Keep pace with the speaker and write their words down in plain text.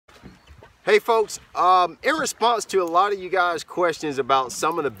Hey folks, in response to a lot of you guys' questions about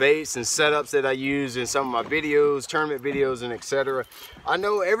some of the baits and setups that I use in some of my videos, tournament videos and etc. I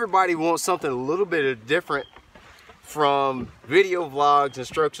know everybody wants something a little bit different from video vlogs,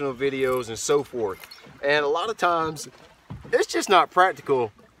 instructional videos and so forth. And a lot of times it's just not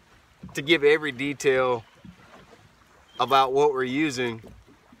practical to give every detail about what we're using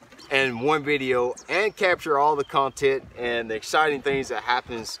in one video and capture all the content and the exciting things that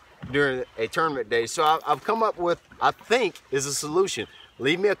happens during a tournament day. So I've come up with, I think, is a solution.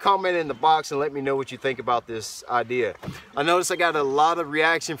 Leave me a comment in the box and let me know what you think about this idea. I noticed I got a lot of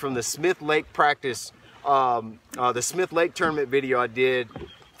reaction from the Smith Lake practice, the Smith Lake tournament video I did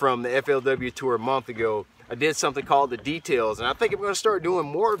from the FLW tour a month ago. I did something called the details, and I think I'm going to start doing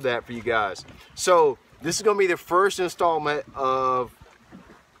more of that for you guys. So this is going to be the first installment of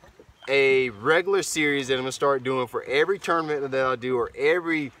a regular series that I'm going to start doing for every tournament that I do, or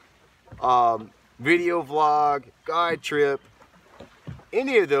every video vlog, guide trip,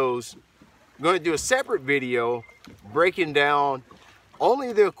 any of those. I'm going to do a separate video breaking down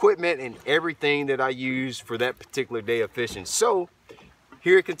only the equipment and everything that I use for that particular day of fishing. So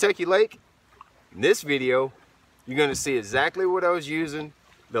here at Kentucky Lake, in this video, you're going to see exactly what I was using,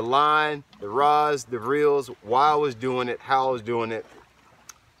 the line, the rods, the reels, why I was doing it, how I was doing it,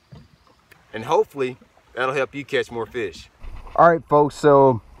 and hopefully that'll help you catch more fish. All right folks,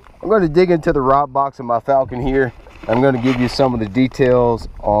 so I'm going to dig into the rod box of my Falcon here. I'm going to give you some of the details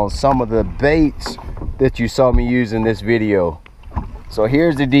on some of the baits that you saw me use in this video. So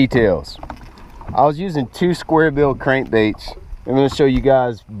here's the details. I was using 2 square bill crankbaits. I'm going to show you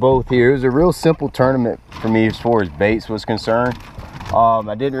guys both here. It was a real simple tournament for me as far as baits was concerned.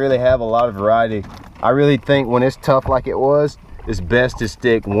 I didn't really have a lot of variety. I really think when it's tough like it was, it's best to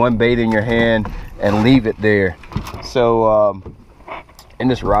stick one bait in your hand and leave it there. So and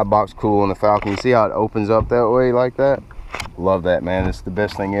this rod box cool on the Falcon, you see how it opens up that way like that? Love that, man. It's the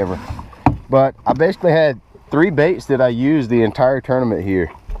best thing ever. But I basically had 3 baits that I used the entire tournament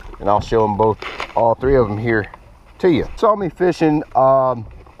here, and I'll show them both, all 3 of them here to you. Saw me fishing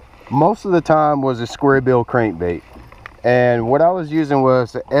most of the time was a square bill crankbait, and what I was using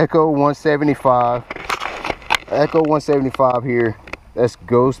was the Echo 175. Echo 175 here. That's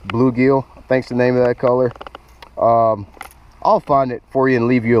Ghost Bluegill, I think's the name of that color. I'll find it for you and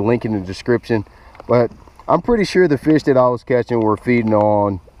leave you a link in the description, but I'm pretty sure the fish that I was catching were feeding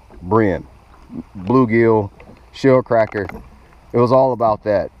on brim, bluegill, shell cracker. It was all about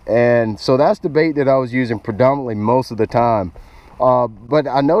that, and so that's the bait that I was using predominantly most of the time. But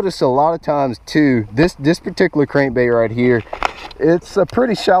I noticed a lot of times too, this particular crankbait right here, it's a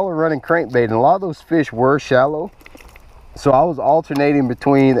pretty shallow running crankbait, and a lot of those fish were shallow. So I was alternating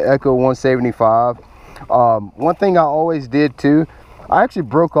between the Echo 175. One thing I always did too, I actually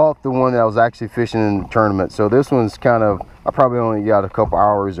broke off the one that I was actually fishing in the tournament. So this one's kind of, I probably only got a couple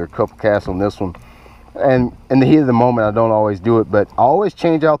hours or a couple casts on this one. And in the heat of the moment, I don't always do it, but I always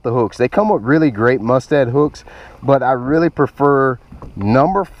change out the hooks. They come with really great mustad hooks, but I really prefer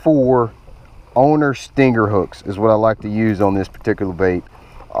number 4 owner stinger hooks is what I like to use on this particular bait.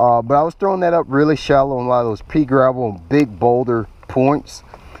 But I was throwing that up really shallow on a lot of those pea gravel and big boulder points,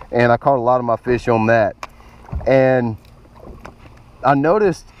 and I caught a lot of my fish on that. And I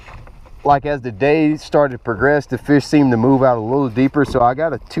noticed, like, as the day started to progress, the fish seemed to move out a little deeper. So I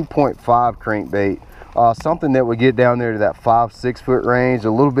got a 2.5 crankbait, something that would get down there to that 5-6 foot range,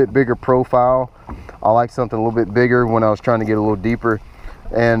 a little bit bigger profile. I like something a little bit bigger when I was trying to get a little deeper.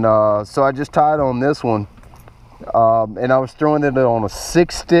 And so I just tied on this one, and I was throwing it on a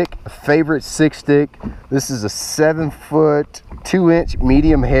 6-stick, favorite 6-stick. This is a 7-foot 2-inch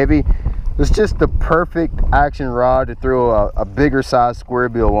medium heavy. It's just the perfect action rod to throw a bigger size square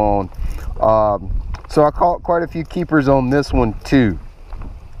bill on. So I caught quite a few keepers on this one too.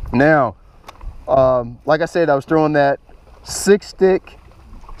 Now, like I said, I was throwing that 6-stick,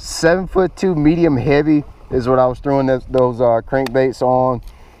 7'2" medium heavy is what I was throwing those crankbaits on,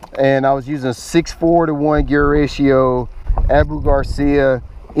 and I was using a 6:4 gear ratio Abu Garcia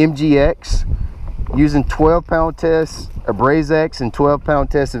MGX, using 12-pound tests, a Brazex, and 12-pound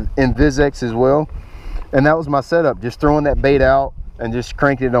tests of Invisex as well. And that was my setup, just throwing that bait out and just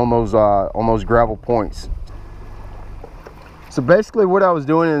cranking it on those gravel points. So basically what I was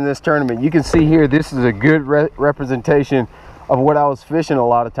doing in this tournament, you can see here, this is a good representation of what I was fishing a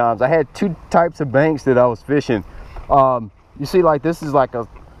lot of times. I had 2 types of banks that I was fishing. You see, like, this is like a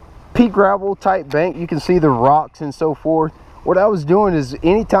pea gravel type bank. You can see the rocks and so forth. What I was doing is,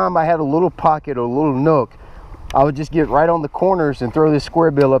 anytime I had a little pocket or a little nook, I would just get right on the corners and throw this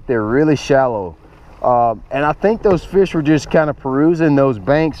square bill up there really shallow. And I think those fish were just kind of perusing those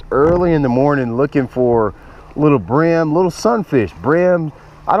banks early in the morning looking for little brim, little sunfish, brim.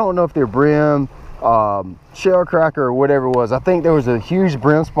 I don't know if they're brim, shell cracker or whatever it was. I think there was a huge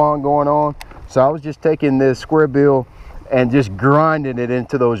brim spawn going on. So I was just taking this square bill and just grinding it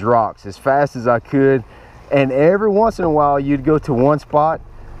into those rocks as fast as I could. And every once in a while you'd go to one spot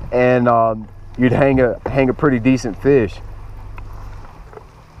and you'd hang a pretty decent fish.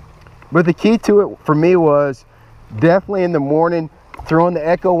 But the key to it for me was definitely in the morning, throwing the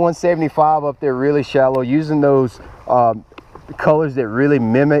Echo 175 up there really shallow, using those colors that really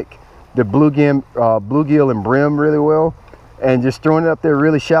mimic the bluegill and brim really well, and just throwing it up there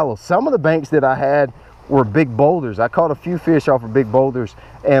really shallow. Some of the banks that I had were big boulders. I caught a few fish off of big boulders,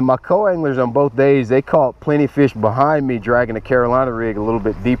 and my co-anglers on both days, they caught plenty of fish behind me dragging a Carolina rig a little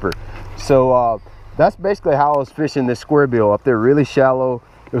bit deeper. So that's basically how I was fishing this square bill up there really shallow.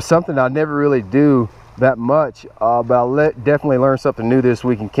 It was something I never really do that much, but I'll definitely learn something new this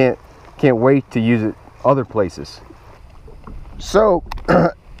week and can't wait to use it other places. So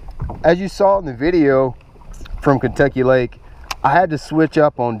as you saw in the video from Kentucky Lake, I had to switch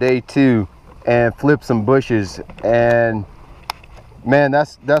up on day 2 and flip some bushes, and man,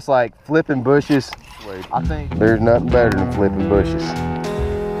 that's like flipping bushes. I think there's nothing better than flipping bushes.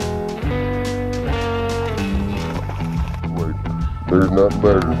 There's nothing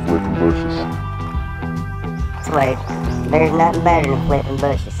better than flipping bushes. Wait, there's nothing better than flipping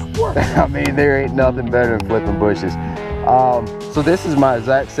bushes. I mean, there ain't nothing better than flipping bushes. So this is my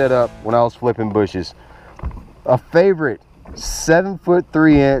exact setup when I was flipping bushes. A favorite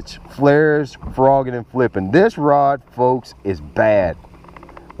 7'3" flares, frogging, and flipping. This rod, folks, is bad.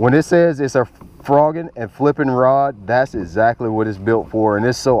 When it says it's a frogging and flipping rod, that's exactly what it's built for, and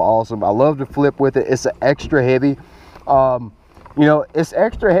it's so awesome. I love to flip with it. It's an extra heavy. You know, it's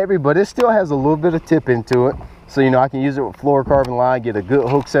extra heavy, but it still has a little bit of tip into it. So, you know, I can use it with fluorocarbon line, get a good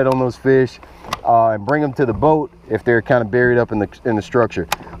hook set on those fish, and bring them to the boat if they're kind of buried up in the structure.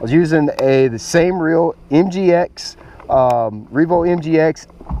 I was using the same reel, MGX, Revo MGX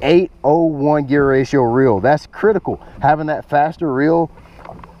 801 gear ratio reel. That's critical. Having that faster reel,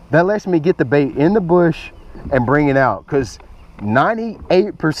 that lets me get the bait in the bush and bring it out, because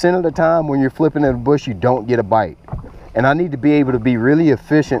 98% of the time when you're flipping in a bush, you don't get a bite. And I need to be able to be really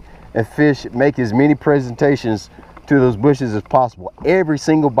efficient and make as many presentations to those bushes as possible. Every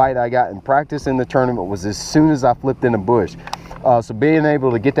single bite I got in practice in the tournament was as soon as I flipped in a bush. So being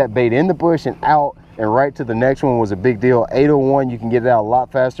able to get that bait in the bush and out and right to the next one was a big deal. 801, you can get it out a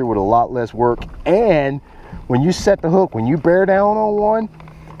lot faster with a lot less work. And when you set the hook, when you bear down on one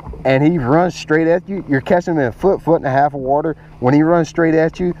and he runs straight at you, you're catching him in a foot and a half of water. When he runs straight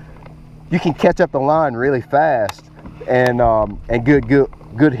at you, you can catch up the line really fast and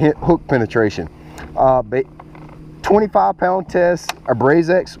good hit hook penetration. 25-pound test,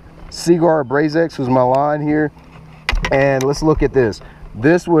 Abrazex, Seaguar Abrazex was my line here. And let's look at this.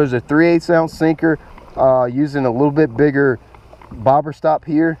 This was a 3/8 ounce sinker, using a little bit bigger bobber stop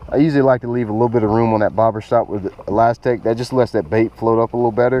here. I usually like to leave a little bit of room on that bobber stop with elastic. That just lets that bait float up a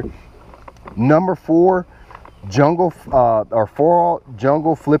little better. Number 4 jungle or 4/0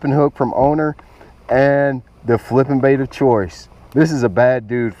 jungle flipping hook from Owner, and the flipping bait of choice. This is a bad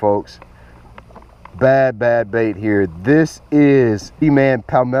dude, folks. Bad bait here. This is Zman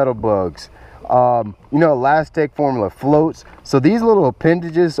Palmetto Bugz. You know, Elastec formula floats. So these little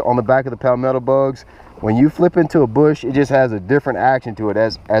appendages on the back of the Palmetto Bugz, when you flip into a bush, it just has a different action to it.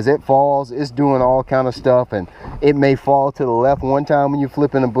 As it falls, it's doing all kind of stuff, and it may fall to the left one time when you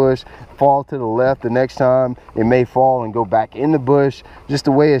flip in a bush, fall to the left the next time. It may fall and go back in the bush, just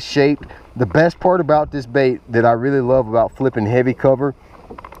the way it's shaped. The best part about this bait that I really love about flipping heavy cover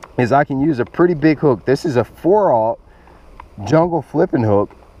is I can use a pretty big hook. This is a 4/0 jungle flipping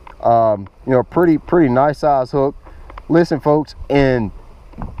hook. You know, pretty nice size hook. Listen, folks, in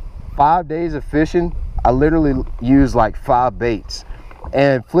 5 days of fishing, I literally use like 5 baits.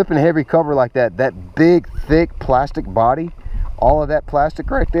 And flipping heavy cover like that, that big thick plastic body, all of that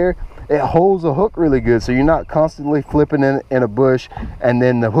plastic right there, it holds a hook really good, so you're not constantly flipping in a bush and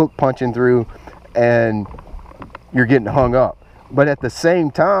then the hook punching through and you're getting hung up. But at the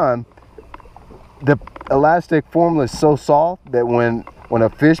same time, the Elastec formula is so soft that when a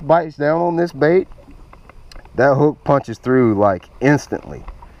fish bites down on this bait, that hook punches through like instantly,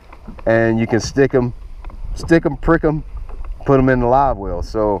 and you can stick them, prick them, put them in the live well.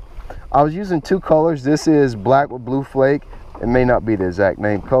 So I was using 2 colors. This is black with blue flake. It may not be the exact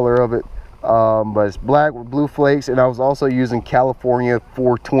name color of it, but it's black with blue flakes. And I was also using California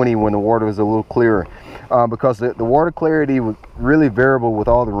 420 when the water was a little clearer, because the water clarity was really variable with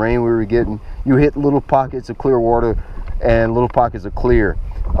all the rain we were getting. you hit little pockets of clear water and little pockets of clear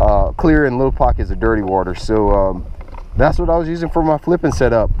and little pockets of dirty water. So that's what I was using for my flipping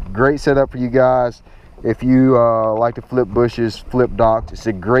setup. Great setup for you guys if you like to flip bushes, flip docks. It's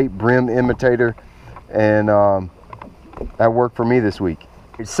a great brim imitator, and that worked for me this week.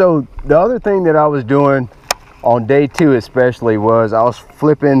 So the other thing that I was doing on day 2 especially was I was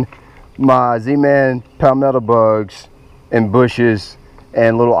flipping my Zman Palmetto Bugz in bushes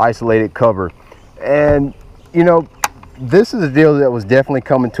and little isolated cover. And you know, this is a deal that was definitely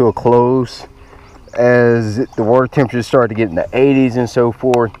coming to a close as the water temperatures started to get in the 80s and so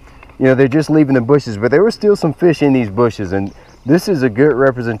forth. You know, they're just leaving the bushes, but there were still some fish in these bushes, and this is a good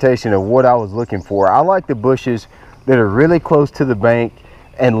representation of what I was looking for. I like the bushes that are really close to the bank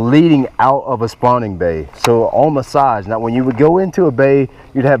and leading out of a spawning bay. So on the sides, now when you would go into a bay,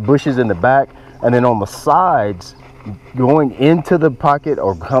 you'd have bushes in the back, and then on the sides, going into the pocket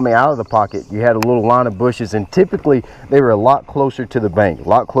or coming out of the pocket, you had a little line of bushes, and typically they were a lot closer to the bank, a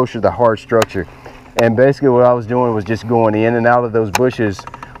lot closer to the hard structure. And basically what I was doing was just going in and out of those bushes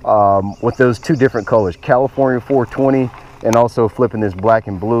with those 2 different colors, California 420, and also flipping this black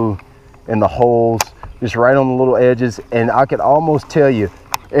and blue in the holes, just right on the little edges. And I could almost tell you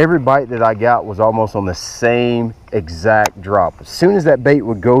every bite that I got was almost on the same exact drop. As soon as that bait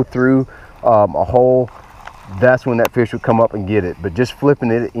would go through a hole, that's when that fish would come up and get it. But just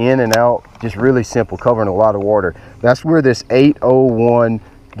flipping it in and out, just really simple, covering a lot of water. That's where this 8:01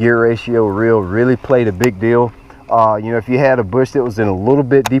 gear ratio reel really played a big deal. You know, if you had a bush that was in a little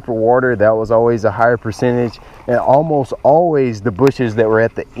bit deeper water, that was always a higher percentage, and almost always the bushes that were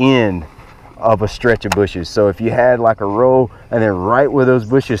at the end of a stretch of bushes. So if you had like a row and then right where those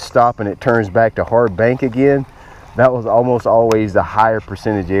bushes stop and it turns back to hard bank again, that was almost always the higher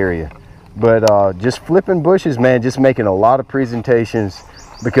percentage area. But just flipping bushes, man, just making a lot of presentations,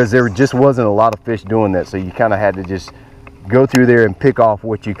 because there just wasn't a lot of fish doing that. So you kind of had to just go through there and pick off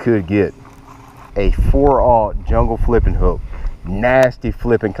what you could get. A 4/0 jungle flipping hook. Nasty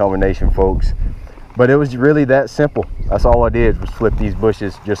flipping combination, folks. But it was really that simple. That's all I did was flip these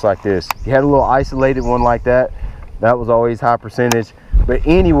bushes just like this. If you had a little isolated one like that, that was always high percentage. But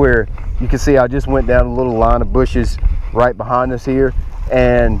anywhere, you can see I just went down a little line of bushes right behind us here,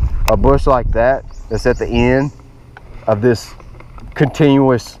 and a bush like that that's at the end of this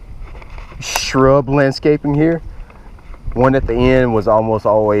continuous shrub landscaping here, one at the end was almost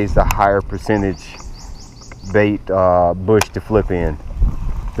always the higher percentage bait bush to flip in.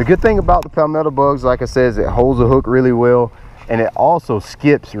 The good thing about the Palmetto Bugz, like I said, is it holds the hook really well, and it also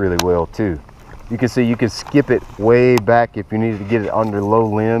skips really well too. You can see you can skip it way back if you needed to get it under low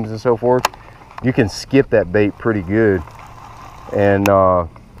limbs and so forth. You can skip that bait pretty good and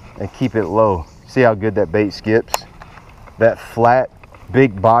keep it low. See how good that bait skips? That flat,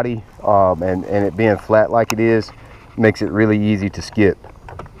 big body, and it being flat like it is, makes it really easy to skip.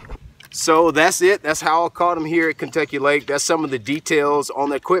 So that's it. That's how I caught them here at Kentucky Lake. That's some of the details on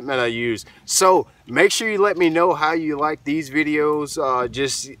the equipment I use. So make sure you let me know how you like these videos.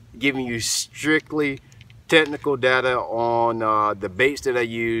 Just giving you strictly technical data on the baits that I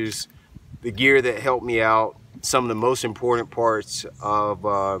use, the gear that helped me out, some of the most important parts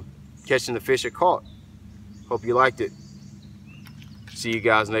of catching the fish I caught. Hope you liked it. See you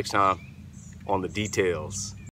guys next time on the details.